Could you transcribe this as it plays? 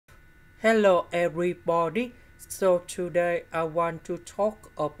Hello everybody. So today I want to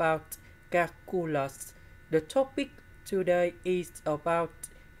talk about calculus. The topic today is about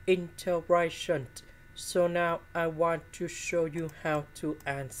integration. So now I want to show you how to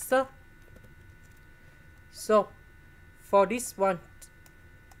answer. So for this one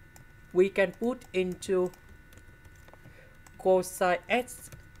we can put into cosine x,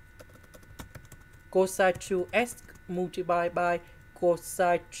 cosine 2x multiplied by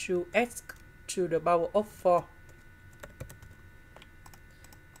cosine 2x to the power of 4.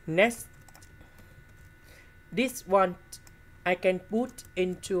 Next, this one I can put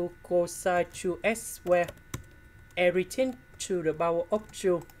into cosine 2x square, everything to the power of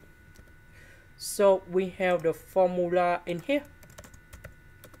 2. So we have the formula in here.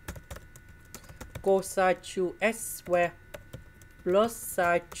 Cosine 2x square plus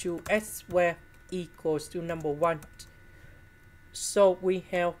sine 2x square equals to number 1. So we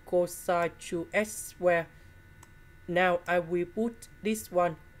have cosine 2x square. Now I will put this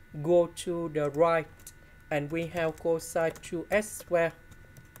one go to the right, and we have cosine 2x square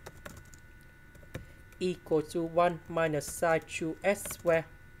equal to 1 minus sine 2x square.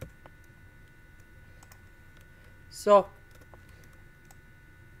 So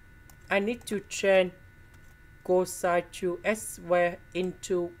I need to change cosine 2x square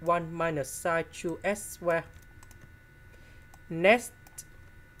into 1 minus sine 2x square. Next,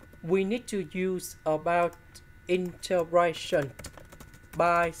 we need to use about integration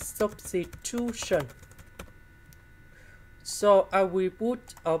by substitution. So I will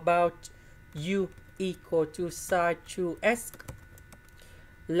put about u equal to sine 2x.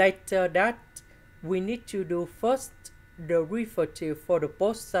 Later that, we need to do first the derivative for the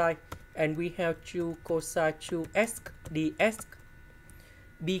both sides, and we have 2 cosine 2x dx.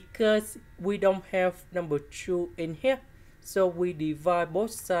 Because we don't have number 2 in here, so we divide both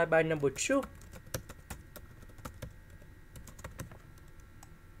sides by number 2.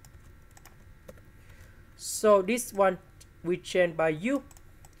 So this one we change by u,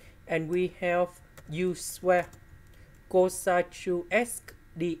 and we have u square. Cosine 2x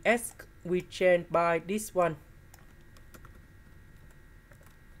dx we change by this one.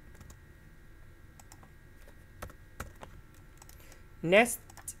 Next,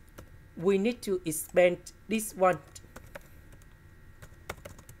 we need to expand this one.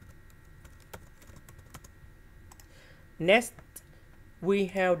 Next, we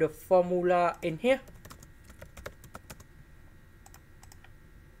have the formula in here.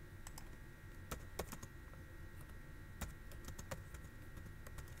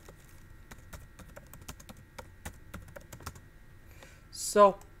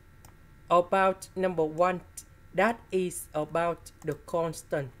 So about number 1, that is about the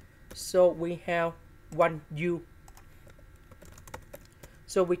constant. So we have 1u.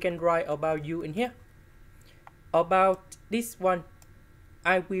 So we can write about u in here. About this one,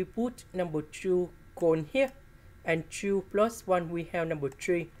 I will put number 2 go in here, and 2 plus 1 we have number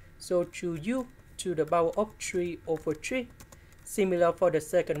 3. So 2u to the power of 3 over 3. Similar for the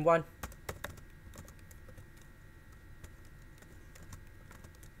second one.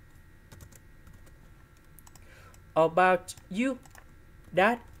 About u,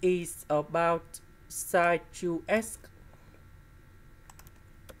 that is about sine 2x.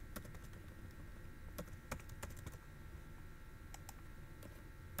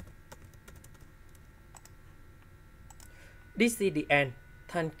 This is the end.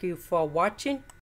 Thank you for watching.